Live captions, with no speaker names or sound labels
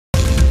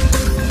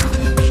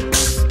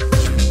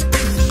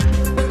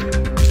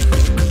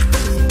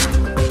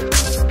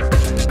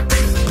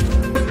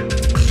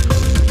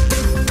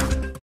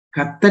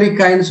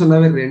கத்தரிக்காய்ன்னு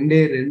சொன்னாவே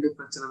ரெண்டு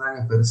பிரச்சனை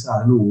தாங்க பெருசு.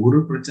 அதுல ஒரு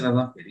பிரச்சனை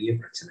தான் பெரிய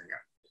பிரச்சனைங்க.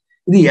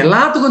 இது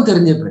எல்லாத்துக்கும்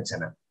தெரிஞ்ச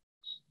பிரச்சனை.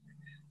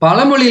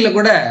 பழமொழியில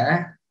கூட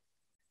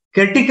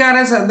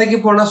கெட்டிக்காரன் சந்தைக்கு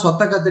போனா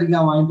சொத்த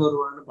கத்திரிக்காய் வாங்கிட்டு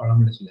வருவான்னு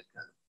பழமொழி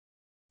சொல்லியிருக்காங்க.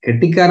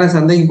 கெட்டிக்காரன்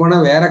சந்தைக்கு போனா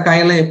வேற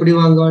காயெல்லாம் எப்படி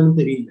வாங்குவான்னு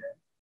தெரியல,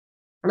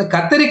 ஆனா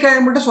கத்திரிக்காயை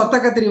மட்டும் சொத்த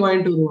கத்திரி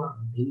வாங்கிட்டு வருவான்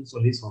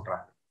அப்படின்னு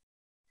சொல்றாங்க.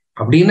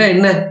 அப்படின்னா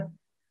என்ன?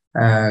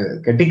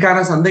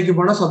 கெட்டிக்காரன் சந்தைக்கு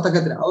போனா சொத்த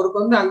கத்திரி,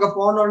 அவருக்கு அங்க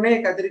போனோடனே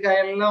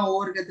கத்திரிக்காயெல்லாம்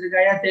ஒவ்வொரு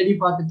கத்திரிக்காயா தேடி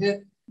பார்த்துட்டு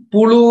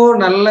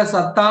புழுவும் நல்ல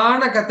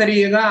சத்தான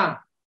கத்திரியை தான்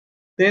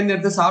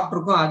தேர்ந்தெடுத்து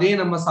சாப்பிட்டுருக்கோம். அதே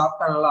நம்ம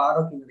சாப்பிட்டா நல்லா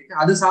ஆரோக்கியம்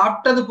கிடைக்கும், அது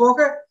சாப்பிட்டது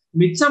போக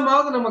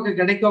மிச்சமாவது நமக்கு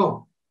கிடைக்கும்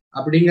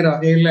அப்படிங்கிற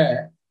வகையில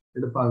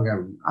எடுப்பாங்க.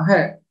 ஆக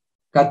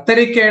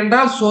கத்தரிக்காய்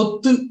என்றால்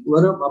சொத்து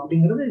வரும்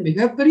அப்படிங்கிறது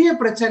மிகப்பெரிய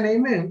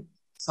பிரச்சனைன்னு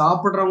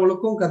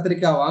சாப்பிடுறவங்களுக்கும்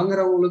கத்திரிக்காய்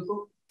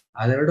வாங்குறவங்களுக்கும்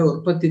அதை விட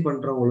உற்பத்தி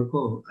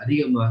பண்றவங்களுக்கும்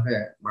அதிகமாக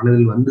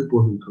மனதில் வந்து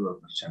போகின்ற ஒரு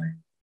பிரச்சனை.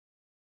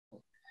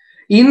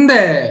 இந்த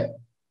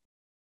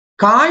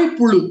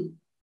காய்ப்புழு,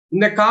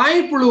 இந்த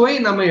காய்ப்புழுவை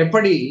நம்ம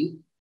எப்படி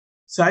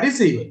சரி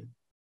செய்வது?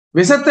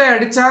 விஷத்தை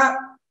அடிச்சா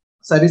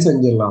சரி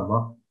செஞ்சிடலாமா?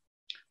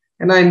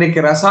 ஏன்னா இன்னைக்கு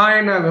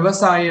ரசாயன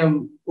விவசாயம்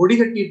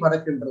கொடிகட்டி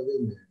பறக்கின்றது.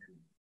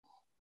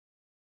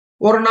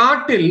 ஒரு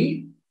நாட்டில்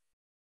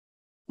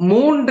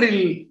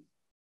 1/3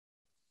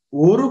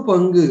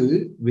 பங்கு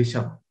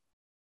விஷம்,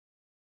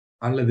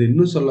 அல்லது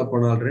இன்னும் சொல்ல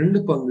போனால் 2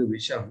 பங்கு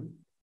விஷம்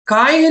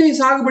காய்கறி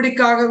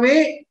சாகுபடிக்காகவே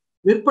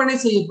விற்பனை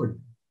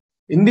செய்யப்படும்.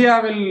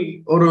 இந்தியாவில்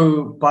ஒரு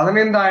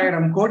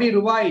 15,000 கோடி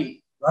ரூபாய்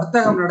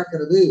வர்த்தகம்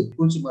நடக்கிறது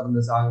பூச்சி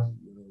மருந்து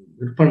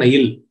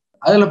விற்பனையில்.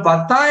 அதுல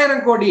 10,000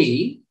 கோடி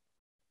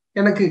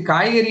எனக்கு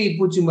காய்கறி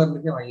பூச்சி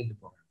மருந்துக்கு வாங்கிட்டு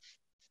போங்க.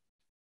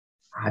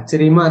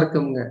 ஆச்சரியமா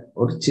இருக்குங்க.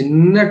 ஒரு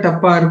சின்ன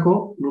டப்பா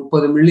இருக்கும்,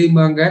 30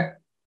 மில்லிம்பாங்க,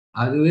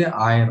 அதுவே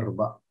 1000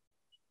 ரூபாய்.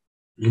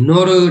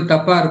 இன்னொரு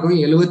டப்பா இருக்கும்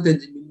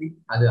 75 மில்லி,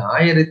 அது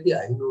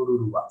 1500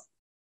 ரூபாய்.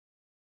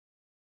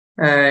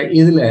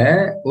 இதுல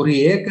ஒரு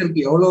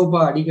ஏக்கருக்கு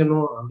எவ்வளவுப்பா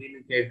அடிக்கணும் அப்படின்னு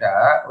கேட்டா,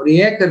 ஒரு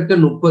ஏக்கருக்கு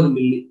 30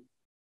 மில்லி.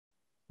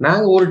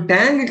 நாங்க ஒரு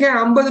டேங்குக்கே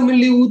 50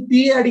 மில்லி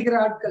ஊத்தியே அடிக்கிற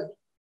ஆட்கள்.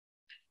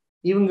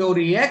 இவங்க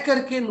ஒரு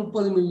ஏக்கருக்கே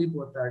 30 மில்லி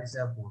போட்டு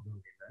அடிச்சா போதும்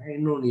அப்படின்னா,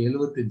 இன்னொன்னு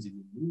 75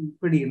 மில்லி.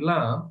 இப்படி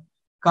எல்லாம்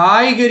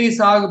காய்கறி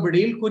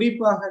சாகுபடியில்,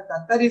 குறிப்பாக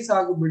கத்தரி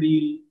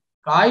சாகுபடியில்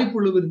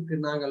காய்ப்புழுவிற்கு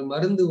நாங்கள்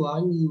மருந்து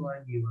வாங்கி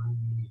வாங்கி வாங்கி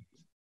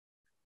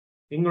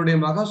எங்களுடைய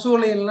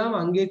மகசூலை எல்லாம்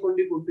அங்கே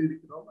கொண்டு கொட்டி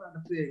இருக்கிறோம்.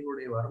 அடுத்து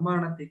எங்களுடைய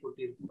வருமானத்தை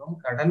கொட்டி இருக்கிறோம்,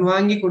 கடன்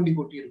வாங்கி கொண்டு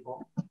கொட்டி இருக்கோம்.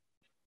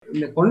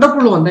 இந்த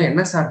கொண்டப்புழு வந்தா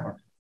என்ன சார் பண்ற?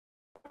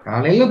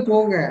 காலையில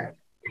போங்க,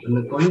 அந்த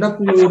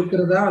கொண்டப்புழு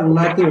இருக்கிறதா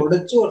எல்லாத்தையும்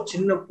உடைச்சு ஒரு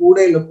சின்ன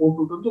கூடையில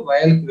போட்டு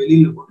வயலுக்கு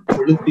வெளியில போட்டு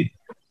கொளுத்தி,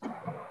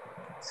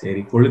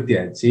 சரி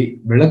கொளுத்தியாச்சு,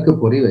 விளக்கு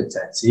பொறி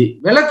வச்சாச்சு.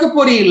 விளக்கு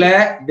பொறியில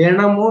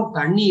தினமும்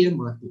தண்ணியை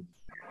மாத்தி.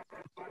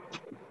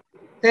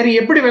 சரி,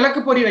 எப்படி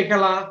விளக்கு பொறி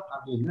வைக்கலாம்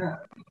அப்படின்னா,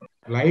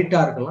 லைட்டா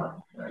இருக்கலாம்.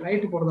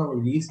 லைட்டு போடுறது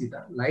அவங்களுக்கு ஈஸி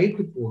தான்.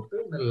 லைட்டு போட்டு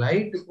இந்த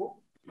லைட்டுக்கும்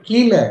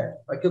கீழே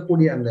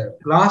வைக்கக்கூடிய அந்த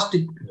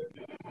பிளாஸ்டிக்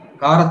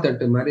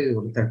காரத்தட்டு மாதிரி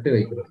ஒரு தட்டு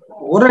வைக்கிறது,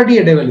 1 அடி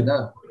இடைவெளி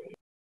தான்.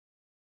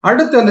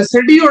 அடுத்து அந்த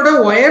செடியோட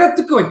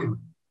உயரத்துக்கு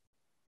வைக்கணும்.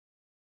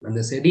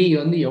 அந்த செடி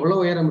எவ்வளவு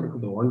உயரம்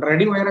இருக்குது, 1.5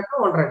 அடி உயரக்கா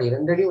 1.5 அடி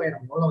 2 அடி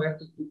உயரம், எவ்வளவு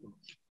உயரத்துக்கு தூக்கணும்.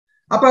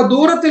 அப்ப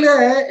தூரத்துல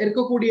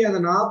இருக்கக்கூடிய அந்த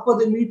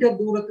 40 மீட்டர்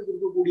தூரத்துக்கு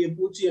இருக்கக்கூடிய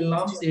பூச்சி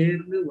எல்லாம்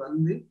சேர்ந்து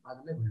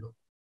அதுல விழும்.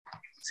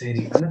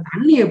 சரி, அந்த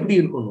தண்ணி எப்படி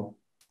இருக்கணும்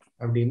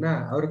அப்படின்னா,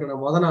 அவருக்கு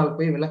நான் முத நாள்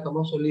போய்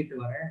விளக்கமா சொல்லிட்டு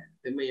வரேன்,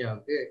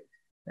 திம்மையாவுக்கு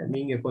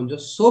நீங்க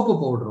கொஞ்சம் சோப்பு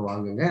பவுடர்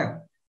வாங்குங்க,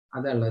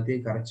 அதை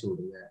எல்லாத்தையும் கரைச்சி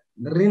விடுங்க.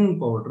 இந்த ரின்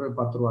பவுடர்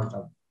 10 ரூபா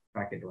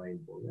பாக்கெட் வாங்கி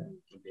போங்க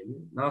அப்படின்னு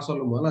நான்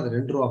சொல்லும் போது, அது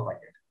 2 ரூபா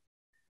பாக்கெட்,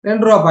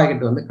 2 ரூபா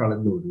பாக்கெட்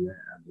கலந்து விடுங்க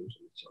அப்படின்னு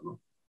சொன்னோம்.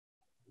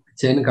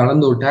 சரின்னு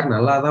கலந்து விட்டார்.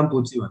 நல்லாதான்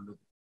பூச்சி வந்தது.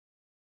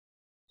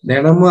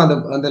 தினமும்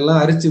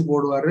அதெல்லாம் அரிச்சு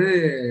போடுவாரு,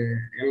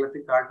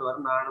 எல்லாத்தையும் காட்டுவாரு.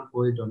 நானும்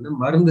போயிட்டு வந்து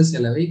மருந்து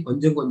செலவை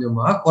கொஞ்சம்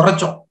கொஞ்சமா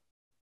குறைச்சோம்.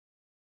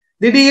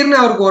 திடீர்னு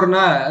அவருக்கு ஒரு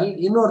நாள்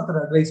இன்னொருத்தர்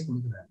அட்வைஸ்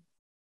கொடுக்குறாரு,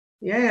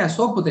 ஏன்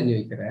சோப்பு தண்ணி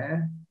வைக்கிற,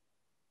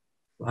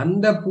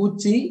 வந்த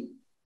பூச்சி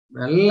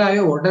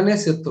நல்லாவே உடனே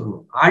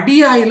செத்துடணும்,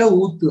 அடியாயில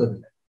ஊத்து,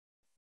 அதுல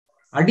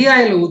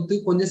அடியாயில ஊத்து,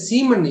 கொஞ்சம்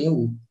சீமெண்ணைய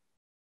ஊத்து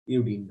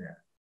இப்படின்ற.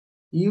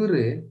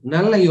 இவரு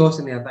நல்ல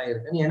யோசனையா தான்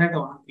இருக்குன்னு என்கிட்ட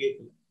ஒன்னும்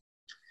கேட்கல.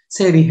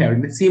 சரி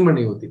அப்படின்னு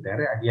சீமெண்ணெய்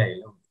ஊத்திட்டாரு,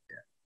 அடியாயில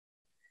ஊத்திட்டாரு.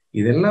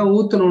 இதெல்லாம்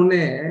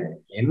ஊத்தணுன்னே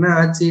என்ன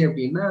ஆச்சு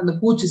அப்படின்னா, அந்த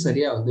பூச்சி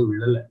சரியா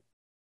விழல.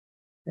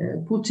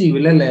 பூச்சி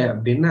விழல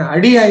அப்படின்னா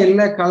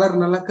அடியாயில கலர்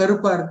நல்லா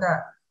கருப்பா இருக்கா,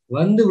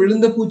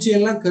 விழுந்த பூச்சி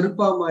எல்லாம்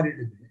கருப்பா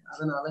மாறிடுது,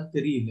 அதனால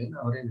தெரியலன்னு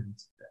அவரே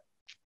நினைச்சுட்டார்.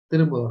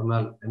 திரும்ப ஒரு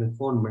நாள் எனக்கு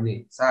போன் பண்ணி,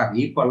 சார்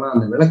இப்பெல்லாம்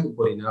அந்த விளக்கு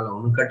போயினால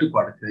ஒன்னும்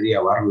கட்டுப்பாடு சரியா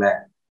வரல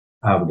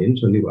அப்படின்னு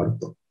சொல்லி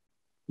வருத்தம்.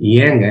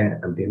 ஏங்க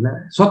அப்படின்னா,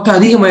 சொத்து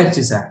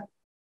அதிகமாயிருச்சு சார்,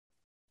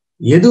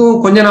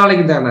 எதுவும் கொஞ்ச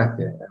நாளைக்கு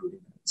தானாக்கு.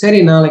 சரி,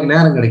 நாளைக்கு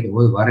நேரம் கிடைக்கும்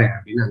போது வரேன்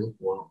அப்படின்னு அங்க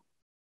போனோம்.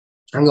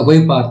 அங்க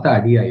போய் பார்த்தா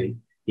அடியாயில்.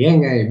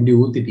 ஏங்க இப்படி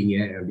ஊத்திட்டீங்க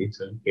அப்படின்னு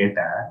சொல்லி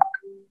கேட்டா,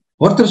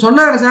 ஒருத்தர்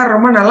சொன்னாரு, சார்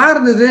ரொம்ப நல்லா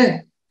இருந்தது,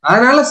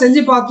 அதனால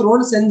செஞ்சு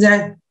பார்த்துருவோன்னு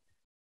செஞ்சேன்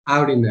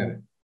அப்படின்னாரு.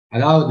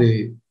 அதாவது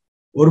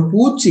ஒரு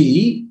பூச்சி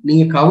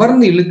நீங்க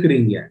கவர்ந்து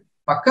இழுக்கிறீங்க,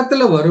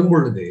 பக்கத்துல வரும்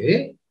பொழுது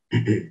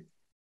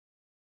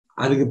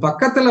அதுக்கு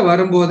பக்கத்துல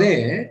வரும்போதே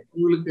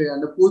உங்களுக்கு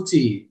அந்த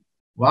பூச்சி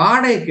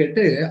வாடகை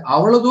கேட்டு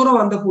அவ்வளவு தூரம்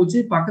வந்த பூச்சி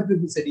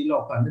பக்கத்து செடியில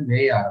உட்காந்து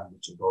மேய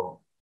ஆரம்பிச்சுடும்.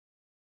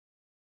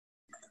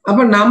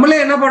 அப்ப நம்மளே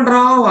என்ன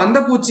பண்றோம், வந்த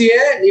பூச்சிய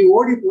நீ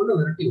ஓடி போன்னு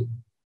விரட்டி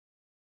விடும்.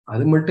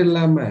 அது மட்டும்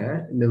இல்லாம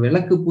இந்த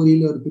விளக்கு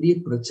பொறியில ஒரு பெரிய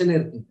பிரச்சனை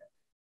இருக்குங்க.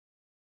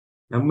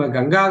 நம்ம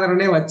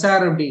கங்காதரனே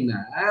வச்சாரு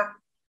அப்படின்னா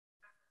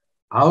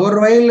அவர்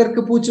வயல்ல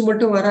இருக்க பூச்சி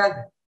மட்டும்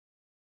வராது,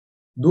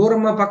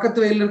 தூரமா பக்கத்து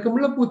வயல்ல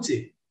இருக்கும்ல பூச்சி,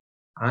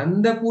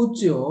 அந்த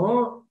பூச்சியும்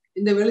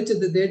இந்த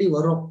வெளிச்சத்தை தேடி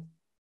வரும்.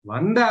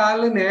 வந்த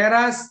ஆளு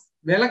நேரா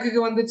விளக்குக்கு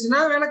வந்துச்சுன்னா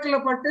விளக்குல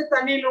பட்டு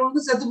தண்ணியில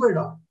விழுந்து செத்து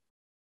போயிடும்.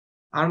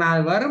 ஆனா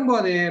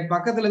வரும்போதே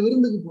பக்கத்துல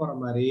விருந்துக்கு போற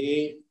மாதிரி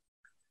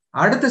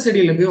அடுத்த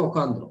செடியில போய்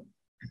உட்காந்துரும்.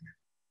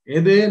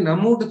 எது,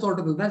 நம்ம வீட்டு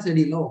தோட்டத்துல தான்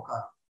செடியில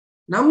உட்காரும்.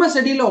 நம்ம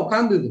செடியில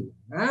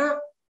உட்கார்ந்ததுன்னா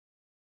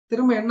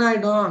திரும்ப என்ன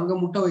ஆயிடும், அங்க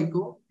முட்டை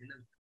வைக்கும்.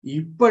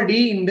 இப்படி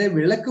இந்த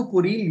விளக்கு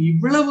பொறியில்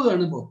இவ்வளவு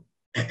அனுபவம்.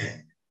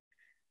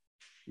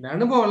 இந்த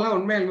அனுபவம் எல்லாம்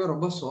உண்மையிலுமே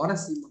ரொம்ப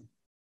சுவாரஸ்யமா.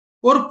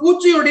 ஒரு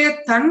பூச்சியுடைய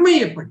தன்மை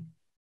எப்படி,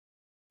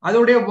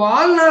 அதோடைய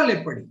வாழ்நாள்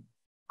எப்படி,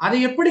 அதை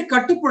எப்படி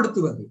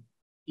கட்டுப்படுத்துவது,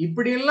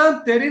 இப்படியெல்லாம்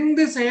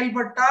தெரிந்து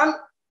செயல்பட்டால்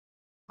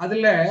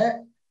அதுல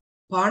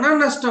பண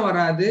நஷ்டம்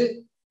வராது,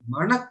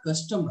 மன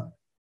கஷ்டம் வராது.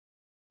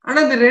 ஆனா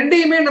இந்த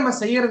ரெண்டையுமே நம்ம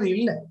செய்யறது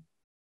இல்லை.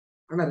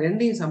 ஆனா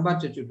ரெண்டையும்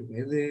சம்பாதிச்சு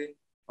வச்சுட்டு எது,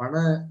 பண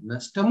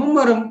நஷ்டமும்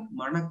வரும்,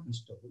 மன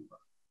கஷ்டமும்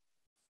வரும்,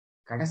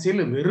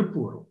 கடைசியில வெறுப்பு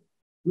வரும்.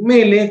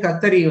 உண்மையிலேயே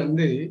கத்தரி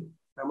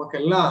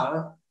நமக்கெல்லாம்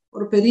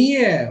ஒரு பெரிய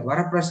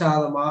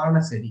வரப்பிரசாதமான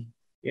செடி.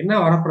 என்ன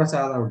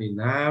வரப்பிரசாதம்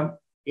அப்படின்னா,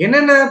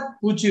 என்னென்ன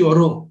பூச்சி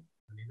வரும்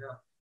அப்படின்னா,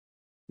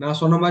 நான்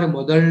சொன்ன மாதிரி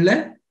முதல்ல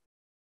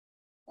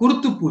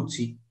குருத்து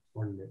பூச்சி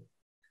ஒண்ணு,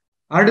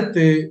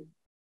 அடுத்து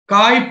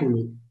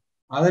காய்ப்புழு,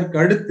 அதற்கு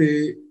அடுத்து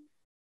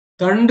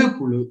தண்டு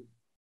புழு,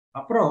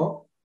 அப்புறம்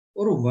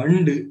ஒரு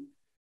வண்டு,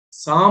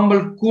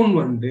 சாம்பல் கூன்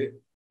வண்டு,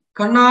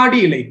 கண்ணாடி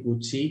இலை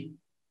பூச்சி,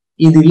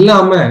 இது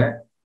இல்லாம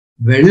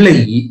வெள்ளை.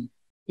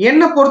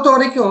 என்ன பொறுத்த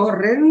வரைக்கும்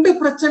 2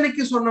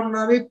 பிரச்சனைக்கு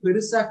சொன்னோம்னாவே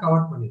பெருசா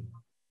கவர்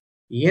பண்ணிடலாம்.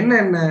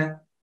 என்னென்ன,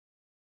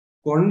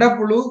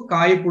 கொண்டப்புழு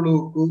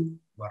காய்ப்புழுவுக்கு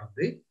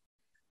வருது,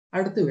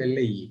 அடுத்து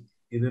வெள்ளை.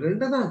 இது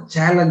 2 தான்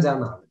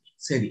சேலஞ்சான ஆளு.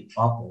 சரி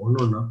பார்ப்போம்,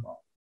 ஒன்னொன்னா பார்ப்போம்.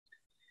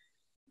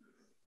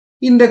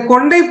 இந்த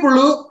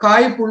கொண்டைப்புழு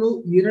காய்ப்புழு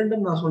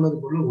இரண்டும் நான் சொன்னது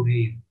போல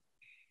ஒரே.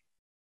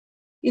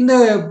 இந்த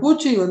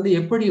பூச்சி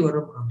எப்படி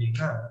வரும்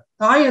அப்படின்னா,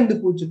 தாயந்து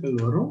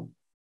பூச்சிகள் வரும்,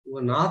 உங்க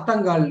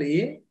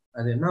நாத்தங்கால்லையே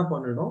அது என்ன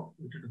பண்ணிடும்,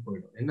 விட்டுட்டு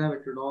போயிடும். என்ன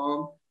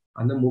விட்டுடும்,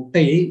 அந்த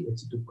முட்டையை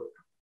வச்சுட்டு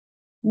போயிடும்.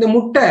 இந்த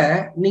முட்டை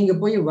நீங்க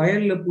போய்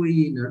வயல்ல போய்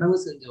நடவு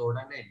செஞ்ச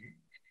உடனே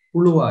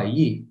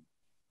புழுவாகி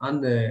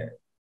அந்த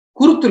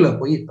குருத்துல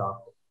போய்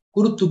தாக்கும்,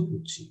 குருத்து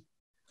பூச்சி.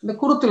 இந்த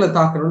குருத்துல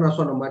தாக்கணும்னு நான்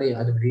சொன்ன மாதிரி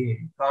அது அப்படியே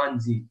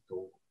காஞ்சி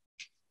தோகும்.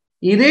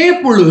 இதே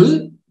புழு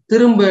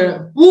திரும்ப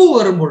பூ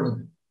வரும்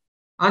பொழுது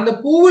அந்த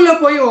பூவுல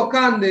போய்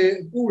உக்காந்து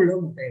பூவுல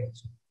முட்டையை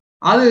வச்சு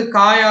அது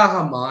காயாக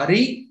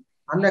மாறி,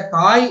 அந்த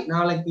காய்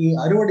நாளைக்கு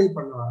அறுவடை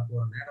பண்ண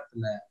போற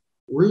நேரத்துல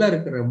உள்ள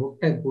இருக்கிற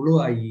முட்டை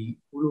புழுவாகி,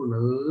 புழு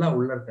நல்லா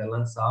உள்ள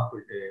இருக்கலாம்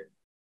சாப்பிட்டு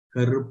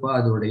கருப்பா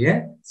அதோடைய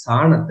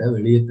சாணத்தை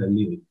வெளியே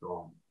தள்ளி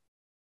வைக்கும்.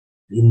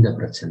 இந்த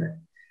பிரச்சனை.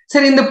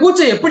 சரி, இந்த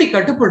பூச்சை எப்படி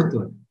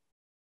கட்டுப்படுத்துவது,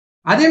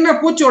 அது என்ன,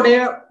 பூச்சியோடைய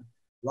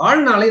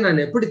வாழ்நாளை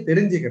நான் எப்படி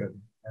தெரிஞ்சுக்கிறது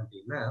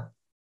அப்படின்னா,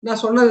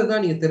 நான்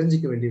சொன்னதுதான் நீங்க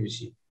தெரிஞ்சுக்க வேண்டிய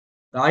விஷயம்.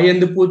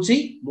 தாயந்து பூச்சி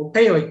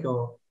முட்டையை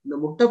வைக்கும், இந்த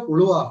முட்டை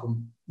புழுவாகும்,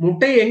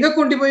 முட்டையை எங்க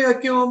கொண்டு போய்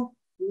வைக்கும்,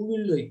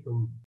 பூவில்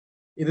வைக்கும்.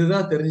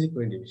 இதுதான் தெரிஞ்சுக்க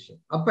வேண்டிய விஷயம்.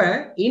 அப்ப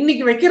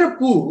இன்னைக்கு வைக்கிற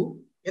பூ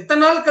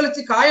எத்தனை நாள்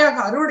கழிச்சு காயாக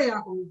அறுவடை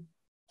ஆகும்,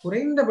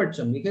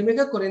 குறைந்தபட்சம் மிக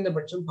மிக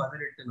குறைந்தபட்சம்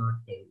 18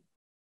 நாட்கள்.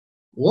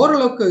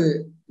 ஓரளவுக்கு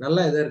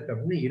நல்லா எதா இருக்கு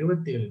அப்படின்னா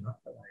 27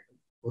 நாட்கள்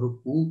ஆயிடும் ஒரு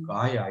பூ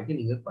காயாகி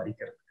நீங்க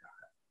பறிக்கிறதுக்காக.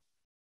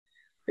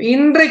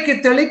 இன்றைக்கு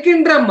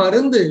தெளிக்கின்ற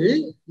மருந்து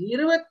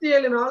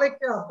 27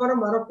 நாளைக்கு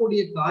அப்புறம்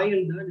வரக்கூடிய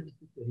காய்கள் தான்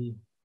எனக்கு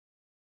தெரியும்.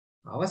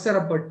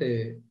 அவசரப்பட்டு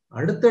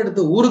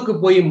அடுத்தடுத்து ஊருக்கு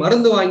போய்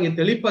மருந்து வாங்கி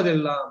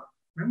தெளிப்பதெல்லாம்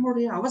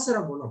நம்முடைய அவசர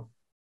குணம்.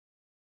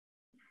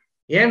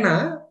 ஏன்னா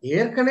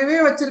ஏற்கனவே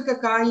வச்சிருக்க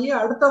காயை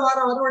அடுத்த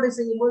வாரம் அறுவடை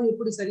செய்யும் போது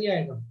எப்படி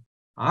சரியாயிடும்.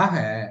 ஆக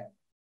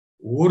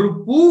ஒரு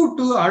பூ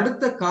டு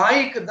அடுத்த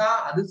காய்க்கு தான்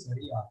அது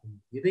சரியாகும்.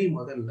 இதை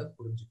முதல்ல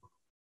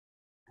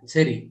புரிஞ்சுக்கணும்.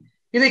 சரி,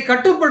 இதை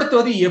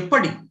கட்டுப்படுத்துவது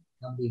எப்படி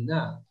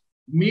அப்படின்னா,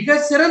 மிக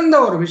சிறந்த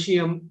ஒரு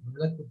விஷயம்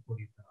விளக்கு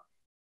பொறி தான்.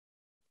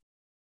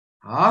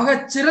 ஆக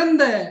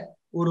சிறந்த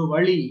ஒரு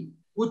வழி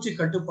பூச்சி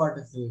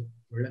கட்டுப்பாட்டுக்கு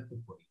விளக்கு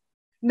பொறி.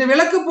 இந்த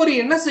விளக்கு பொறி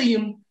என்ன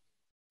செய்யும்,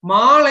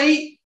 மாலை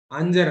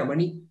 5:30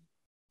 மணி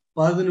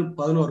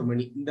 11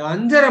 மணி, இந்த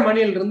 5:30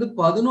 மணியிலிருந்து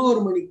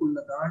 11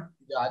 மணிக்குள்ளதான்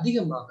இது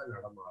அதிகமாக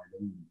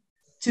நடமாடும்.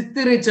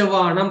 சித்திரை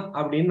செவ்வானம்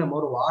அப்படின்னு நம்ம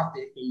ஒரு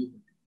வார்த்தையை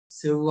கேள்விப்பட்டோம்.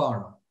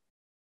 செவ்வானம்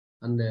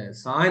அந்த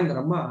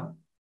சாயந்தரமா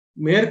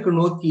மேற்கு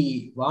நோக்கி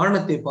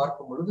வானத்தை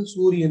பார்க்கும் பொழுது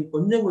சூரியன்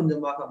கொஞ்சம்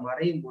கொஞ்சமாக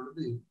மறையும்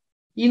பொழுது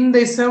இந்த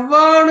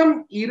செவ்வானம்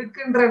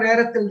இருக்கின்ற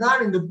நேரத்தில்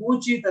தான் இந்த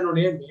பூச்சி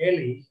தன்னுடைய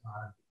வேலையை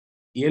ஆரம்பிக்கும்.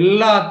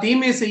 எல்லா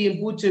தீமை செய்யும்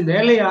பூச்சி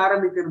வேலையை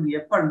ஆரம்பிக்கிறது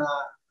எப்பன்னா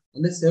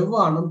அந்த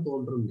செவ்வானம்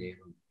தோன்றும்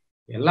நேரம்.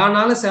 எல்லா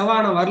நாளும்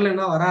செவ்வானம்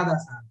வரலன்னா வராதா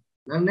சார்,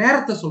 நான்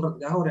நேரத்தை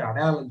சொல்றதுக்காக ஒரு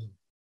அடையாளம் சொல்றேன்.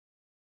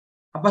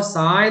 அப்ப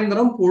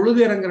சாயந்தரம் பொழுது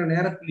இறங்குற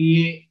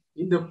நேரத்திலேயே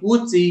இந்த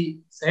பூச்சி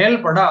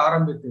செயல்பட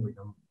ஆரம்பித்து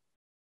விடும்.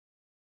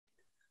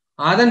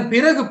 அதன்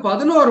பிறகு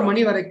 11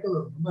 மணி வரைக்கும்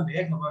ரொம்ப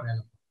வேகமா வேலை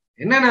பார்க்கும்.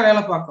 என்னென்ன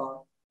வேலை பார்க்கும்?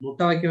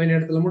 முட்டை வைக்க வேண்டிய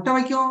இடத்துல முட்டை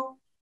வைக்கும்,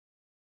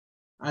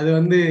 அது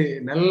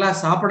நல்லா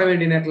சாப்பிட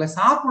வேண்டிய நேரத்துல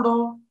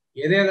சாப்பிடும்,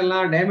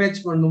 எதெல்லாம் டேமேஜ்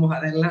பண்ணுமோ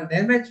அதெல்லாம்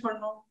டேமேஜ்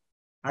பண்ணும்,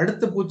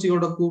 அடுத்த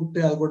பூச்சியோட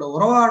கூப்பிட்டு அது கூட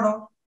உறவாடும்.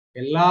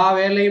 எல்லா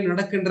வேலையும்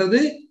நடக்கின்றது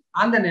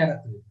அந்த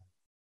நேரத்துல.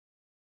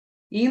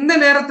 இந்த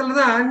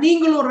நேரத்துலதான்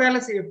நீங்களும் ஒரு வேலை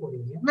செய்ய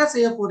போறீங்க. என்ன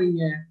செய்ய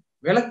போறீங்க?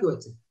 விளக்கு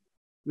வச்சு.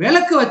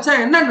 விளக்கு வச்சா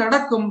என்ன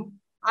நடக்கும்?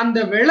 அந்த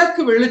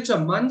விளக்கு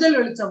வெளிச்சம் மஞ்சள்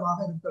வெளிச்சமாக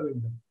இருக்க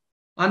வேண்டும்.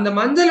 அந்த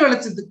மஞ்சள்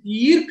வெளிச்சத்துக்கு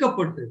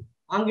ஈர்க்கப்பட்டு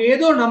அங்க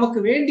ஏதோ நமக்கு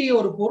வேண்டிய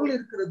ஒரு பொருள்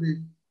இருக்கிறது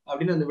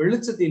அப்படின்னு அந்த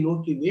வெளிச்சத்தை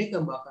நோக்கி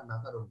வேகமாக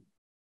நகரும்.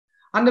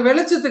 அந்த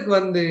வெளிச்சத்துக்கு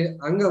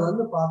அங்க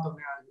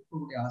பார்த்தோம்னா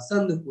இருக்கக்கூடிய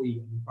அசந்து போய்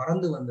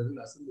பறந்து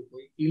வந்ததில் அசந்து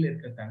போய் கீழே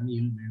இருக்க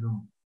தண்ணியில்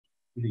விழும்.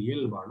 இது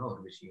இயல்பான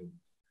ஒரு விஷயம்.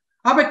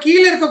 அப்ப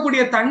கீழே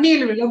இருக்கக்கூடிய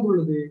தண்ணியில் விழும்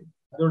பொழுது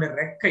அதோட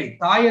ரெக்கை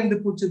தாயந்து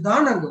பூச்சி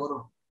தான் அங்க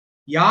வரும்.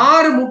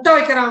 யாரு முட்டை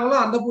வைக்கிறாங்களோ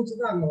அந்த பூச்சி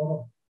தான் அங்க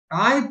வரும்.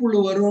 தாய்ப்புழு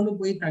வரும்னு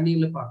போய்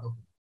தண்ணியில பார்க்கணும்.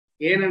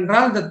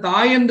 ஏனென்றால் இந்த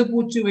தாயந்து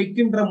பூச்சி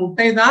வைக்கின்ற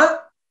முட்டை தான்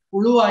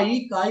புழுவாகி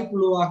காய்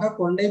புழுவாக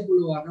கொண்டை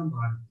புழுவாக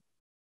மாறும்.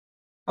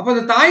 அப்ப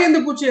இந்த தாயந்து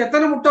பூச்சி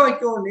எத்தனை முட்டை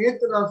வைக்கும்?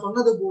 நேற்று நான்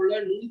சொன்னது போல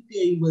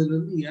 150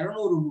 இருந்து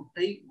 200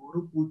 முட்டை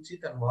ஒரு பூச்சி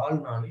தன்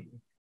வாழ்நாளில்.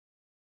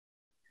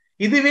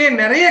 இதுவே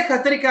நிறைய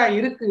கத்திரிக்காய்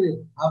இருக்கு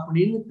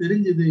அப்படின்னு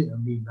தெரிஞ்சது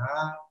அப்படின்னா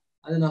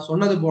அது நான்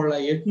சொன்னது போல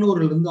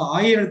 800 இருந்து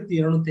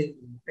 1250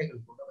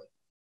 முட்டைகள் கூட வைக்கும்.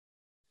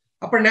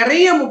 அப்ப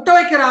நிறைய முட்டை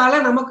வைக்கிற ஆளை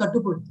நம்ம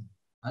கட்டுப்படுத்தணும்.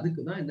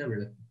 அதுக்குதான் என்ன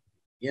விளக்கு.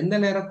 எந்த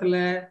நேரத்துல?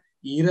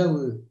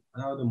 இரவு,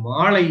 அதாவது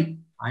மாலை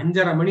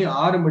 5:30 மணி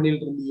 6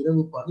 மணியிலிருந்து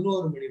இரவு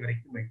 11 மணி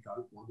வரைக்கும்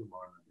வைத்தால்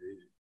போதுமானது.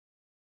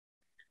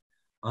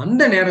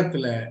 அந்த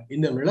நேரத்துல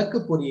இந்த விளக்கு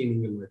பொறியை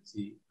நீங்கள்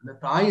வச்சு அந்த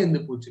தாயந்து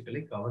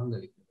பூச்சிகளை கவர்ந்து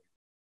அழிக்க வேண்டும்.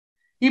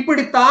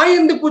 இப்படி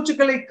தாயந்து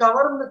பூச்சிகளை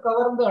கவர்ந்து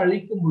கவர்ந்து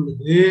அழிக்கும்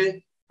பொழுது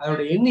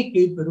அதோட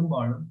எண்ணிக்கை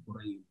பெரும்பாலும்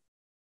குறையும்.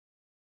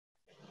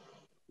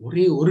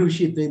 ஒரே ஒரு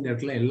விஷயத்தை இந்த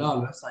இடத்துல எல்லா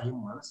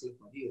விவசாயம் மனசுல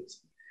பதிய வச்சு,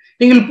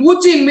 நீங்கள்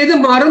பூச்சியின் மீது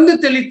மருந்து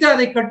தெளித்து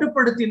அதை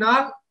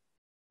கட்டுப்படுத்தினால்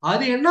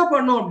அது என்ன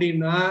பண்ணும்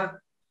அப்படின்னா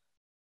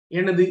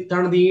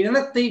தனது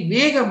இனத்தை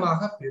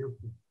வேகமாக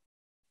பெருக்கும்.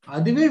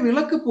 அதுவே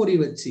விளக்கு பொறி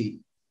வச்சு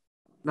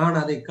நான்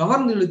அதை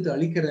கவர்ந்து இழுத்து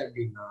அழிக்கிறேன்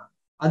அப்படின்னா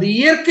அது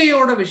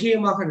இயற்கையோட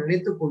விஷயமாக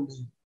நினைத்து கொண்டு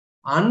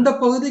அந்த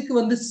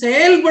பகுதிக்கு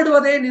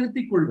செயல்படுவதே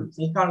நிறுத்தி கொள்ளும்.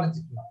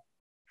 சைக்காலஜிக்கலா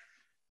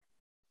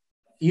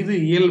இது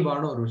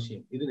இயல்பான ஒரு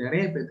விஷயம். இது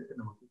நிறைய பேருக்கு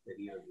நமக்கு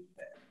தெரியறது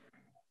இல்லை.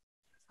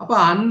 அப்ப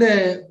அந்த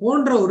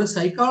போன்ற ஒரு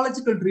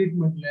சைக்காலஜிக்கல்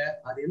ட்ரீட்மெண்ட்ல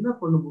அது என்ன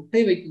பண்ணும்?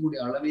 முட்டை வைக்கக்கூடிய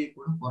அளவையை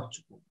கூட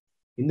குறைச்சுக்கும்.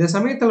 இந்த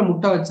சமயத்துல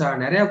முட்டை வச்சா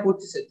நிறைய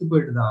பூச்சி செத்து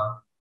போயிட்டுதான்,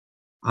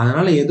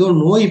 அதனால ஏதோ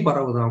நோய்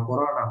பரவுதான்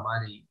கொரோனா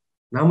மாதிரி,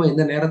 நாம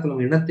இந்த நேரத்துல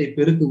இனத்தை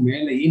பெருக்கும்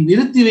வேலையை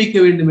நிறுத்தி வைக்க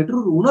வேண்டும் என்று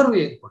ஒரு உணர்வு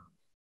ஏற்படும்.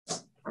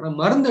 ஆனா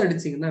மருந்து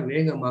அடிச்சீங்கன்னா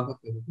வேகமாக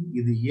பெருகும்.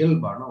 இது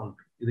இயல்பான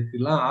ஒன்று. இதுக்கு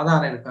எல்லாம்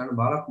ஆதாரம் இருக்கான்னு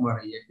பாலகுமார்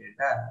ஐயா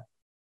கேட்டா,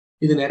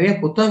 இது நிறைய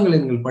புத்தகங்களை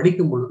நீங்கள்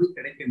படிக்கும் பொழுது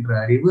கிடைக்கின்ற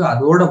அறிவு.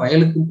 அதோட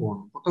வயலுக்கும்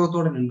போகணும்,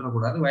 புத்தகத்தோட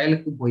நின்றக்கூடாது,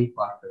 வயலுக்கும் போய்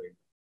பார்க்க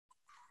வேண்டும்.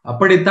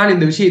 அப்படித்தான்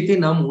இந்த விஷயத்தை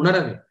நாம் உணர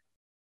வேண்டும்.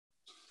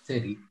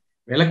 சரி,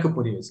 விளக்கு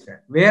பொறி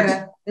வச்சுட்டேன். வேற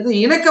ஏதோ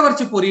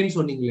இனக்கவர்ச்சி பொறின்னு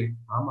சொன்னீங்களே?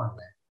 ஆமாங்க,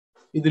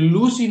 இது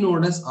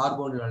லூசினோடஸ்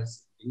ஆர்கோனாலிஸ்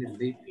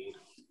பேர்.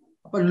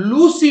 அப்ப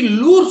லூசி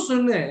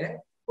லூர்ஸ்ன்னு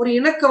ஒரு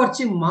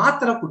இனக்கவர்ச்சி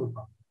மாத்திரை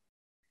கொடுப்பாங்க.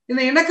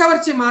 இந்த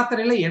இனக்கவர்ச்சி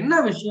மாத்திரையில என்ன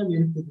விஷயம்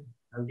இருக்குது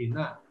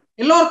அப்படின்னா,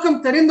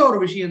 எல்லோருக்கும் தெரிந்த ஒரு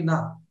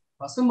விஷயம்தான்.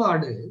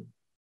 பசுமாடு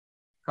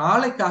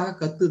காளைக்காக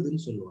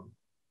கத்துதுன்னு சொல்லுவாங்க.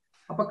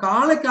 அப்ப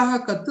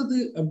காளைக்காக கத்துது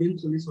அப்படின்னு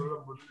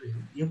சொல்லும் பொழுது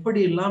எப்படி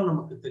எல்லாம்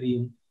நமக்கு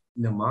தெரியும்?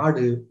 இந்த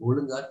மாடு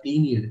ஒழுங்கா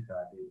தீனி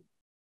எடுக்காது,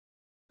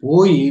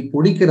 போய்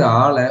பிடிக்கிற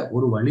ஆளை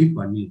ஒரு வழி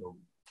பண்ணிடும்,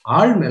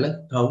 ஆள் மேல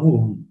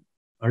தவும்,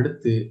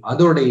 அடுத்து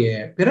அதோடைய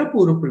பிறப்பு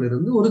உறுப்புல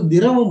இருந்து ஒரு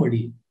திரவம்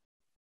அடியும்.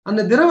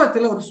 அந்த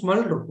திரவத்துல ஒரு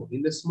ஸ்மெல் இருக்கும்.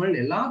 இந்த ஸ்மெல்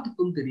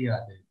எல்லாத்துக்கும்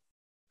தெரியாது.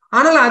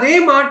 ஆனால் அதே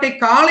மாட்டை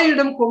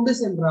காளையிடம் கொண்டு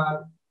சென்றால்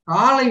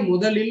காளை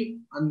முதலில்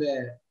அந்த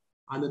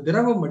அந்த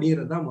திரவம்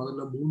அடிகிறதா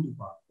முதல்ல மூண்டு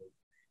பார்க்கும்.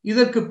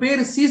 இதற்கு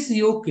பேர்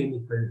சிசிஓ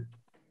கெமிக்கல்.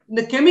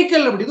 இந்த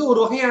கெமிக்கல் அப்படிது ஒரு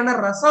வகையான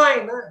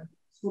ரசாயன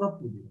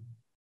சுரப்பு.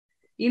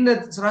 இந்த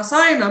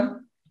ரசாயனம்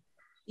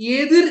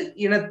எதிர்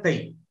இனத்தை,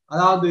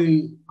 அதாவது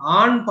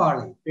ஆண்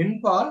பாலை, பெண்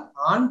பால்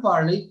ஆண்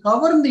பாலை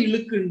கவர்ந்து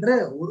இழுக்கின்ற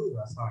ஒரு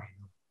ரசாயனம்.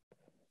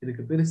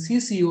 இதுக்கு பேரு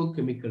சிசிஓ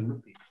கெமிக்கல்னு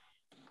பேர்.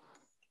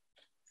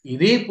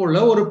 இதே போல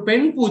ஒரு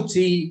பெண்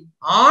பூச்சி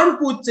ஆண்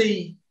பூச்சை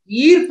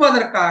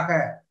ஈர்ப்பதற்காக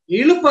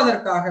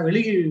இழுப்பதற்காக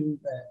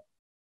வெளியிடுகின்ற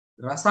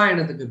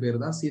ரசாயனத்துக்கு பேர்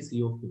தான்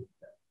சிசிஓ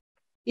கெமிக்கல்.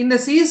 இந்த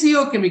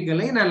சிசிஓ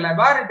கெமிக்கலை நான்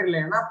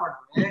லெபார்டரியில என்ன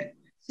பண்ணுவேன்?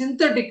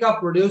 சிந்தட்டிக்கா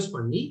ப்ரொடியூஸ்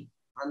பண்ணி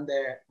அந்த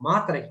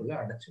மாத்திரைக்குள்ள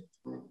அடைச்சு,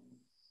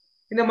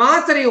 இந்த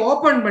மாத்திரையை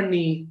ஓபன்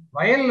பண்ணி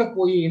வயல்ல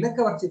போய்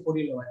இனக்கவர்ச்சி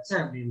பொறியில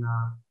வச்சேன் அப்படின்னா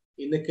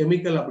இந்த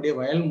கெமிக்கல் அப்படியே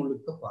வயல்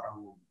முழுக்க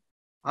பரவும்.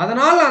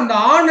 அதனால அந்த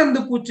ஆண்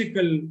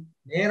பூச்சிகள்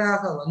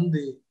நேராக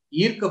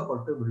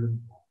ஈர்க்கப்பட்டு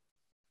விழுந்துடும்.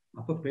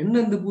 அப்ப பெண்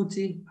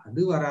பூச்சி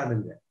அது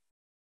வராதுங்க.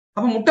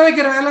 அப்ப முட்டை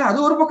வைக்கிற வேலை அது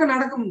ஒரு பக்கம்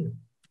நடக்குங்க.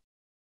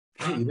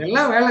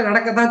 இதெல்லாம் வேலை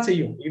நடக்கத்தான்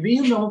செய்யும்.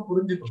 இதையும் நம்ம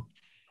புரிஞ்சுக்கணும்.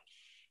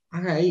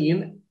 ஆக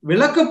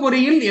விளக்கு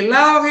பொறியில்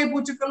எல்லா வகை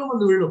பூச்சிகளும்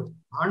வந்து விழும்.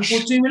 ஆண்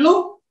பூச்சியும்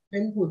விழும்,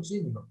 பெண்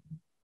பூச்சியும் விழும்.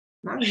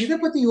 நாங்க இதை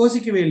பத்தி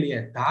யோசிக்கவே இல்லையே.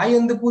 தாய்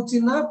எந்த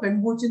பூச்சின்னா பெண்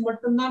பூச்சின்னு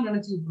மட்டும்தான்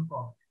நினைச்சுட்டு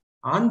இருக்கோம்.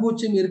 ஆண்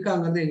பூச்சியும்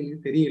இருக்காங்கிறது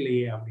எங்களுக்கு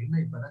தெரியலையே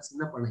அப்படின்னு இப்பதான்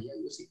சின்ன பண்ணையா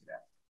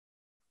யோசிக்கிறார்.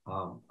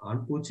 ஆம்,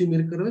 ஆண் பூச்சியும்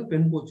இருக்கிறது,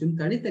 பெண் பூச்சியும்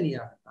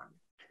தனித்தனியாகத்தான்.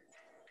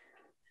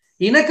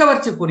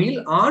 இனக்கவர்ச்சி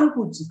பொறியில் ஆண்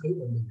பூச்சிகள்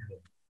வந்து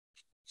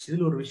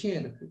இதுல ஒரு விஷயம்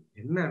இருக்கு.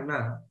 என்னன்னா,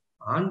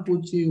 ஆண்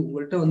பூச்சி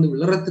உங்கள்கிட்ட வந்து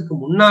விழுறதுக்கு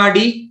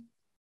முன்னாடி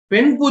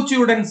பெண்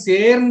பூச்சியுடன்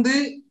சேர்ந்து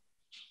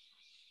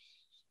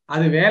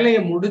அது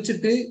வேலையை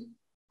முடிச்சுட்டு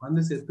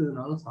வந்து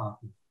செத்துனாலும்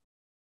சாகும்.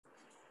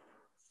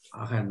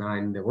 ஆக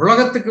நான் இந்த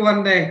உலகத்துக்கு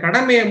வந்த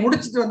கடமையை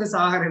முடிச்சுட்டு வந்து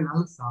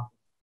சாகிறேனாலும் சாகும்.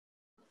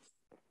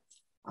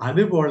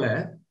 அது போல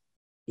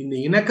இந்த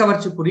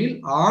இனக்கவர்ச்சி பொறியில்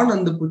ஆண்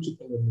அந்து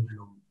பூச்சிகள் வந்து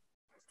விழும்.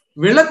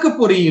 விளக்கு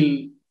பொறியில்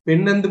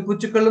பெண் அந்து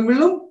பூச்சிகளும்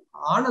விழும்,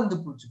 ஆண் அந்து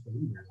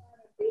பூச்சிகளும் விழும்.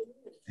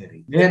 சரி,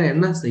 வேற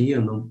என்ன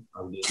செய்யணும்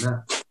அப்படின்னா,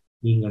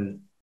 நீங்கள்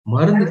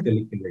மருந்து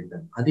தெளிக்க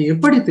வேண்டும். அது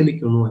எப்படி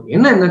தெளிக்கணும்,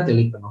 என்ன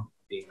தெளிக்கணும்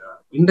அப்படின்னா,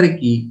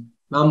 இன்றைக்கு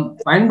நாம்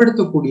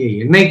பயன்படுத்தக்கூடிய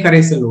எண்ணெய்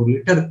கரைசல் 1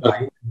 லிட்டருக்கு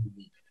 5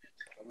 மில்லி.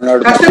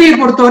 கத்தரியை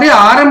பொறுத்தவரை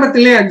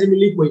ஆரம்பத்திலே 5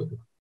 மில்லி போயிட்டு,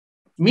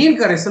 மீன்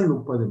கரைசல்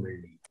 30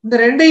 மில்லி. இந்த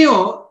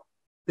ரெண்டையும்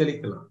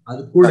தெளிக்கலாம்.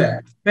 அது கூட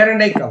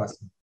பிரண்டை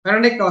கவசம்.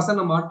 பிரண்டை கவசம்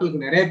நம்ம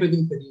ஆட்களுக்கு நிறைய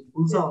பேருக்கு தெரியும்.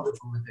 புதுசா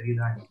வந்திருக்கவங்க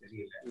தெரியுதா எனக்கு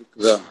தெரியல.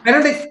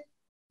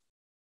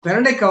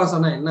 பிரண்டை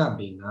கவசம்னா என்ன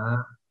அப்படின்னா,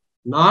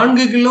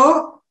 4 கிலோ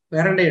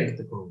பிரண்டை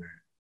எடுத்துக்கோங்க,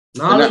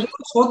 4 கிலோ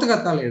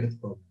சோத்துக்கத்தாழை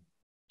எடுத்துக்கோங்க,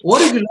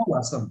 1 கிலோ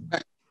வசம்.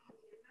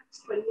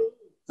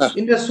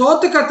 இந்த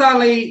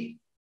சோத்துக்கத்தாழை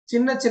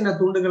சின்ன சின்ன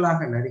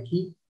துண்டுகளாக நறுக்கி,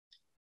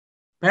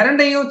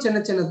 பிரண்டையும் சின்ன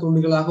சின்ன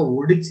துண்டுகளாக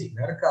ஒடிச்சு,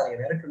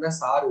 நறுக்குன்னா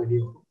சாறு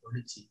வெளியே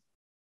ஒடிச்சு,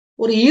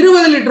 ஒரு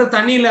 20 லிட்டர்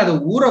தண்ணியில அதை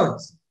ஊற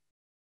வச்சு,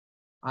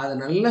 அதை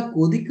நல்லா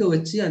கொதிக்க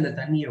வச்சு அந்த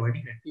தண்ணியை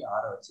வடிகட்டி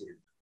ஆற வச்சு,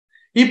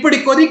 இப்படி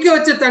கொதிக்க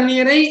வச்ச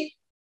தண்ணீரை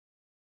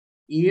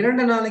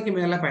 2 நாளைக்கு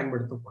மேல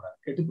பயன்படுத்தக்கூடாது,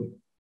 கெட்டு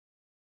போயிடும்.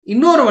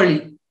 இன்னொரு வழி,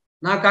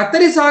 நான்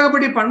கத்தரி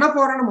சாகுபடி பண்ண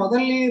போறேன்னு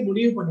முதல்லயே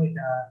முடிவு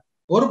பண்ணிட்டா,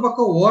 ஒரு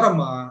பக்கம்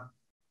ஓரமா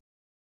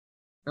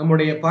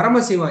நம்முடைய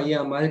பரமசிவம்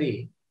ஐயா மாதிரி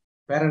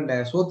பிரண்டை,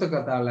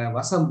 சோத்துக்கத்தாழை,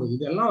 வசம்பு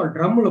இதெல்லாம் ஒரு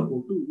ட்ரம்ல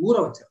போட்டு ஊற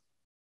வச்சிடும்.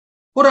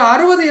 ஒரு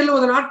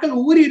 60-70 நாட்கள்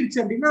ஊறிடுச்சு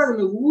அப்படின்னா,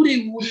 அதுல ஊறி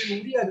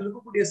அதுல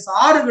இருக்கக்கூடிய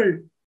சாறுகள்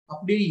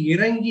அப்படியே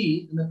இறங்கி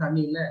இந்த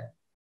தண்ணியில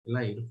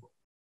எல்லாம் இருக்கும்.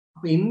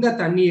 அப்ப இந்த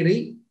தண்ணீரை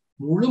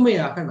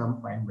முழுமையாக நாம்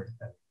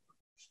பயன்படுத்த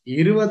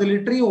 20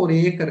 லிட்டரையும் ஒரு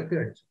ஏக்கருக்கு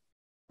அடிச்சோம்.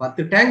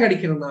 10 டேங்க்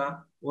அடிக்கிறோம்னா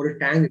ஒரு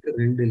டேங்குக்கு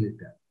 2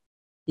 லிட்டர்.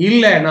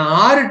 இல்ல நான்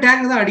 6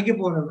 டேங்க் தான் அடிக்க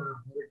போறேன்னா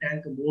ஒரு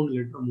டேங்க் 3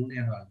 லிட்டர்,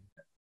 3.25 லிட்டர்.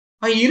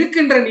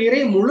 இருக்கின்ற நீரை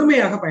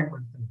முழுமையாக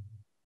பயன்படுத்த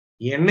வேண்டும்.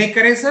 எண்ணெய்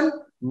கரைசல்,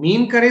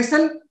 மீன்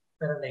கரைசல்,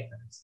 பிரண்டை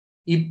கரைசல்,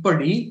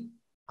 இப்படி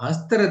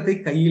அஸ்திரத்தை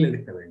கையில்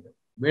எடுக்க வேண்டும்.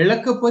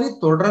 விளக்கு பொறி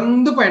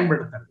தொடர்ந்து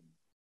பயன்படுத்த வேண்டும்.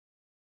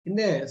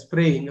 இந்த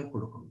ஸ்ப்ரேயிங்க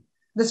கொடுக்கணும்.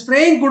 இந்த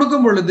ஸ்ப்ரேயிங்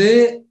கொடுக்கும் பொழுது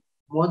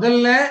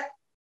முதல்ல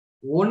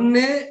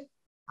 1,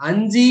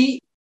 5,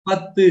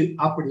 10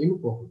 அப்படின்னு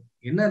போகணும்.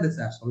 என்னது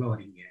சார் சொல்ல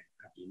வரீங்க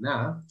அப்படின்னா,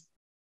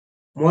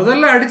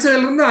 முதல்ல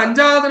அடிச்சதுல இருந்து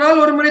 5ஆவது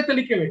நாள் ஒரு முறை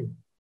தெளிக்க வேண்டும்.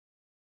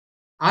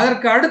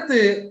 அதற்கு அடுத்து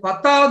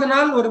 10ஆவது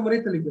நாள் ஒரு முறை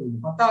தெளிக்க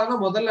வேண்டும். 10ஆவது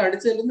நாள் முதல்ல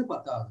அடிச்சதுல இருந்து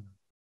 10ஆவது நாள்,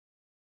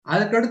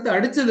 அதுக்கு அடுத்து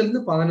அடிச்சதுல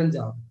இருந்து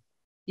 15ஆவது.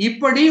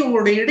 இப்படி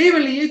உங்களுடைய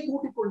இடைவெளியை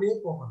கூட்டிக் கொண்டே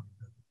போகணும்.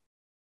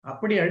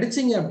 அப்படி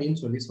அடிச்சீங்க அப்படின்னு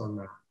சொல்லி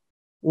சொன்னா,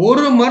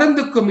 ஒரு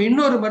மருந்துக்கும்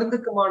இன்னொரு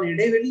மருந்துக்குமான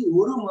இடைவெளி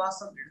 1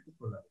 மாசம்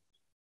எடுத்துக்கொள்ள.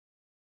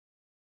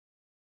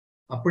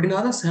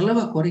 அப்படின்னாதான்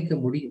செலவை குறைக்க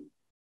முடியும்.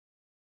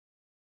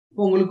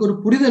 இப்போ உங்களுக்கு ஒரு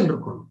புரிதல்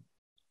இருக்கணும்.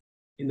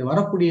 இந்த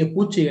வரக்கூடிய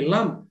பூச்சி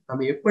எல்லாம்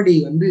நம்ம எப்படி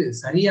வந்து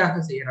சரியாக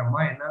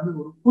செய்யறோமா என்னன்னு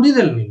ஒரு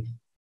புரிதல் வேண்டும்.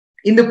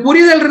 இந்த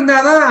புரிதல்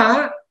இருந்தாதான்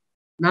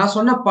நான்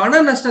சொன்ன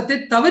பண நஷ்டத்தை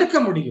தவிர்க்க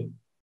முடியும்.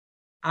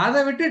 அதை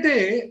விட்டுட்டு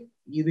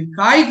இது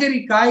காய்கறி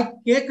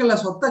கேட்கல,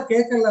 சொத்த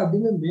கேட்கல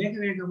அப்படின்னு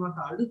வேகமாக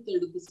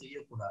அடுத்து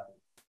செய்யக்கூடாது.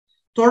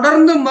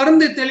 தொடர்ந்து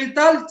மருந்து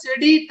தெளித்தால்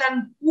செடி தன்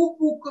பூ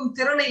பூக்கும்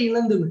திறனை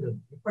இழந்து விடும்.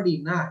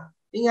 எப்படின்னா,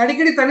 நீங்க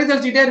அடிக்கடி தண்ணி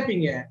தெளிச்சுட்டே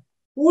இருப்பீங்க,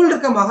 பூவில்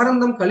இருக்க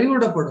மகரந்தம்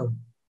கழிவிடப்படும்,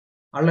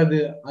 அல்லது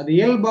அது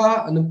இயல்பா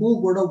அந்த பூ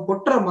கூட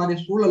கொட்டுற மாதிரி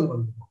சூழல்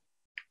வந்துடும்.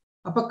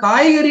 அப்ப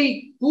காய்கறி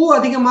பூ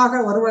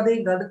அதிகமாக வருவதை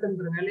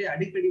தடுக்கின்ற வேலையை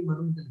அடிக்கடி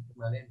மருந்து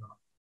தெளிக்கிறனாலே நடக்கும்.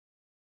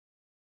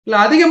 இல்ல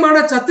அதிகமான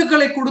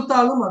சத்துக்களை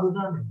கொடுத்தாலும்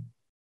அதுதான்.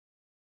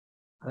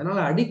 அதனால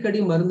அடிக்கடி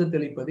மருந்து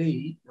தெளிப்பதை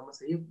நம்ம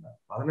செய்யக்கூடாது.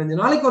 15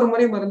 நாளைக்கு ஒரு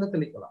முறை மருந்து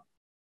தெளிக்கலாம்.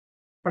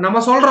 இப்ப நம்ம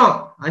சொல்றோம்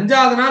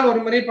 5ஆவது நாள் ஒரு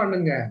முறை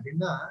பண்ணுங்க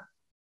அப்படின்னா,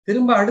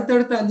 திரும்ப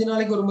அடுத்தடுத்து 5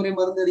 நாளைக்கு ஒரு முறை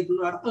மருந்து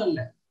அடிக்கணும்னு அர்த்தம்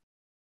இல்லை.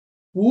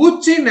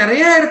 பூச்சி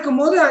நிறைய இருக்கும்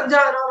போது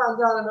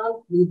 5ஆவது நாள்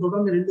நீங்க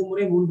தொடர்ந்து 2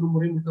 முறை 3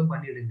 முறை மட்டும்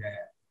பண்ணிடுங்க.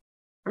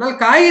 ஆனால்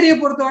காய்கறியை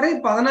பொறுத்தவரை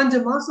 15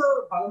 மாசம்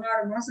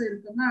 16 மாசம்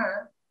இருக்குன்னா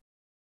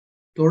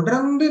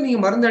தொடர்ந்து நீங்க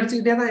மருந்து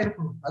அடிச்சுக்கிட்டே தான்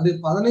இருக்கணும். அது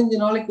 15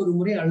 நாளைக்கு ஒரு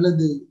முறை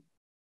அல்லது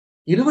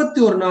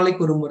 21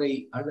 நாளைக்கு ஒரு முறை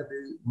அல்லது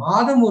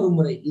மாதம் ஒரு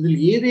முறை, இதில்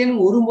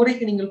ஏதேனும் ஒரு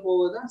முறைக்கு நீங்கள்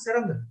போவதுதான்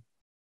சிறந்தது.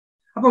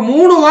 அப்ப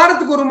 3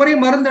 வாரத்துக்கு ஒரு முறை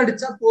மருந்து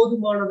அடிச்சா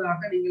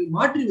போதுமானதாக நீங்கள்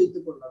மாற்றி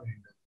வைத்துக் கொள்ள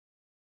வேண்டும்.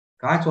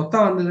 காய் சொத்தா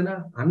வந்ததுன்னா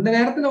அந்த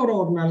நேரத்துல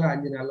ஒரு நாள்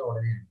 5 நாள்ல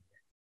உடனே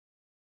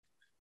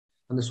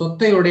அந்த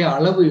சொத்தையுடைய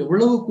அளவு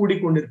எவ்வளவு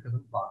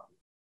கூடிக்கொண்டிருக்குதுன்னு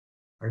பார்க்கணும்.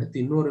 அடுத்து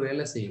இன்னொரு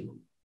வேலை செய்யணும்.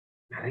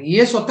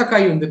 நிறைய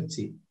சொத்தக்காய்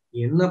வந்துருச்சு,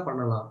 என்ன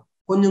பண்ணலாம்?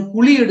 கொஞ்சம்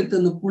குழி எடுத்து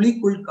அந்த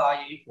குழிக்குள்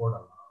காயை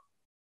போடலாம்.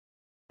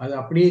 அது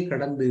அப்படியே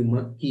கடந்து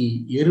மக்கி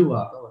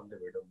எருவாக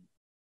வந்துவிடும்.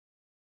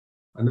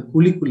 அந்த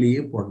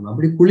குழிக்குள்ளேயே போடணும்.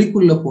 அப்படி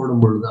குழிக்குள்ள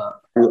போடும் பொழுதுதான்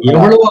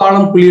எவ்வளவு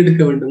ஆழம் குழி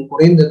எடுக்க வேண்டும்?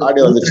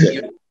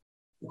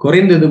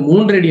 குறைந்தது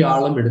 3 அடி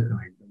ஆழம் எடுக்க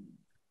வேண்டும்.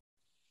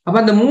 அப்ப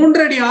அந்த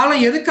 3 அடி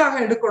ஆழம் எதுக்காக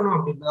எடுக்கணும்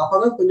அப்படின்னா,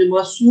 அப்பதான்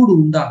கொஞ்சமா சூடு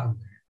உண்டாகும்.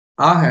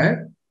 ஆக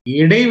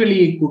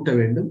இடைவெளியை கூட்ட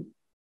வேண்டும்.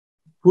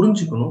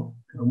 புரிஞ்சுக்கணும்,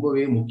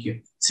 ரொம்பவே முக்கியம்.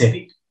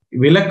 சரி,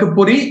 விளக்கு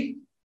பொறி,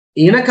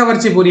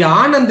 இனக்கவர்ச்சி பொறி,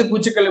 ஆனந்த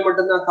பூச்சிக்களை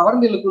மட்டும்தான்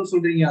கவர்ந்து இழுக்குன்னு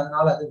சொல்றீங்க,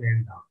 அதனால அது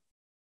வேண்டாம்.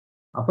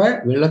 அப்ப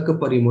விளக்கு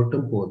பொறி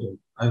மட்டும் போதும்.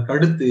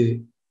 அதுக்கடுத்து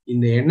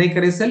இந்த எண்ணெய்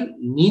கரைசல்,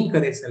 மீன்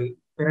கரைசல்,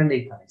 பிரண்டை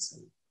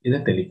கரைசல் இதை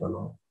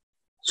தெளிக்கணும்.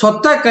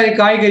 சொத்த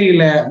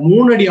காய்கறியில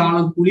 3 அடி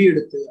ஆழம் குழி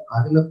எடுத்து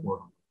அதுல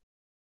போடணும்.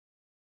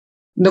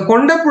 இந்த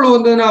கொண்டைப்புழு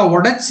வந்ததுன்னா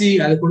உடைச்சி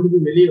அதை கொண்டு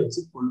போய் வெளியே வச்சு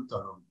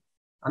கொளுத்தணும்.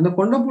 அந்த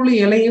கொண்டைப்புழு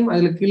இலையும்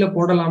அதுல கீழே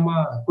போடலாமா?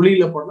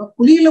 குழியில போடலாம்.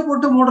 குழியில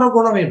போட்டு மூடுற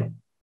குணம் வேணும்.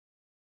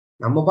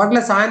 நம்ம பாட்டுல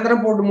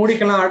சாயந்தரம் போட்டு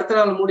மூடிக்கலாம், அடுத்த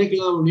நாள்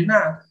மூடிக்கலாம் அப்படின்னா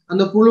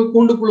அந்த புழு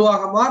கூண்டு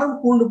புழுவாக மாறும்.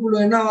 கூண்டு புழு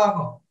என்ன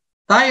ஆகும்?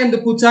 தாய் அந்த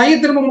பூச்சாயி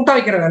திரும்ப முட்டை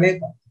வைக்கிற வேலையை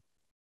தான்.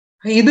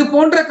 இது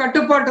போன்ற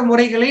கட்டுப்பாட்டு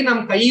முறைகளை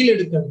நாம் கையில்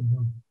எடுக்க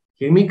வேண்டும்.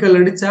 கெமிக்கல்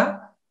அடிச்சா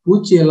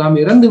பூச்சி எல்லாம்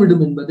இறந்து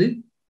விடும் என்பது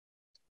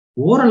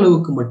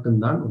ஓரளவுக்கு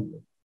மட்டும்தான் உண்மை.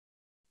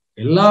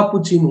 எல்லா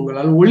பூச்சியும்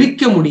உங்களால்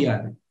ஒழிக்க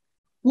முடியாது.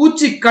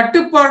 பூச்சி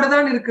கட்டுப்பாடு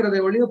தான் இருக்கிறத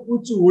ஒழிய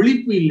பூச்சி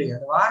ஒழிப்பு இல்லை.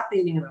 அந்த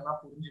வார்த்தையை நீங்க நல்லா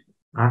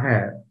புரிஞ்சுக்கணும். ஆக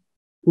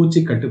பூச்சி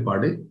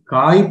கட்டுப்பாடு.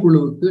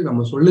 காய்ப்புழுவுக்கு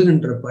நம்ம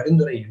சொல்லுகின்ற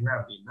பரிந்துரை என்ன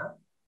அப்படின்னா,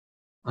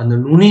 அந்த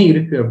நுனி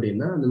இருக்கு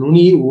அப்படின்னா அந்த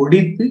நுனியை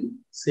ஒடித்து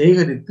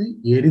சேகரித்து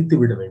எரித்து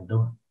விட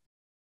வேண்டும்.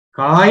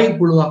 காய்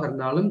புழுவாக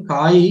இருந்தாலும்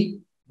காயை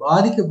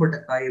பாதிக்கப்பட்ட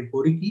காயை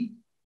பொறுக்கி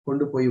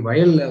கொண்டு போய்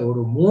வயல்ல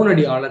ஒரு 3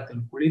 அடி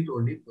ஆழத்தில் குழி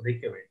தோண்டி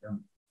புதைக்க வேண்டும்.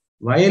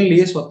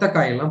 வயல்லையே சொத்த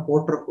காயெல்லாம்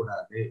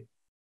போற்றக்கூடாது.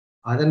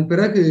 அதன்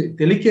பிறகு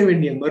தெளிக்க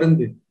வேண்டிய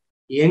மருந்து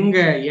எங்க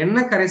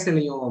எண்ணெய்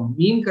கரைசலையும்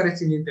மீன்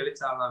கரைசலையும்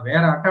தெளிச்சாலாம்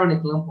வேற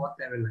அட்டவணைக்கெல்லாம் போக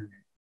தேவையில்லைங்க.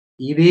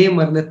 இதே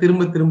மருந்தை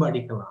திரும்ப திரும்ப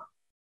அடிக்கலாம்.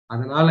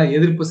 அதனால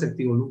எதிர்ப்பு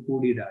சக்தி ஒன்றும்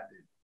கூடிடாது.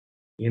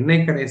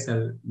 எண்ணெய்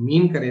கரைசல்,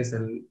 மீன்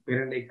கரைசல்,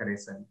 பிரண்டை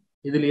கரைசல்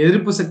இதுல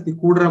எதிர்ப்பு சக்தி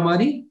கூடுற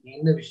மாதிரி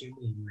எந்த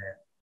விஷயமும் இல்லை.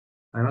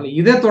 அதனால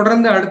இதை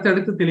தொடர்ந்து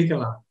அடுத்தடுத்து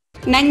தெளிக்கலாம்.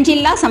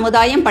 நஞ்சில்லா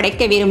சமுதாயம்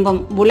படைக்க விரும்பும்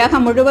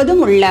உலகம்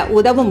முழுவதும் உள்ள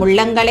உதவும்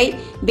உள்ளங்களை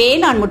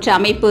வேளாண் முற்று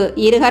அமைப்பு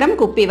இருகரம்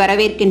குப்பி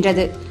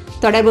வரவேற்கின்றது.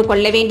 தொடர்பு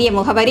கொள்ள வேண்டிய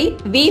முகவரி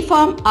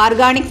விஃபார்ம்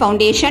ஆர்கானிக்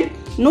ஃபவுண்டேஷன்,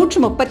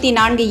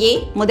 134A,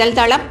 முதல்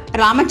தளம்,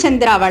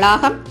 ராமச்சந்திரா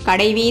வளாகம்,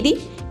 கடைவீதி,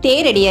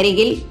 தேரடி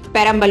அருகில்,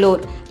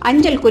 பெரம்பலூர்.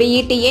 அஞ்சல்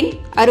குறியீட்டு எண்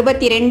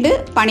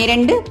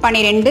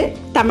 621212,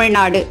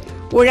 தமிழ்நாடு.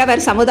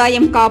 உழவர்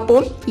சமுதாயம்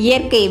காப்போம்,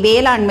 இயற்கை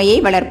வேளாண்மையை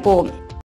வளர்ப்போம்.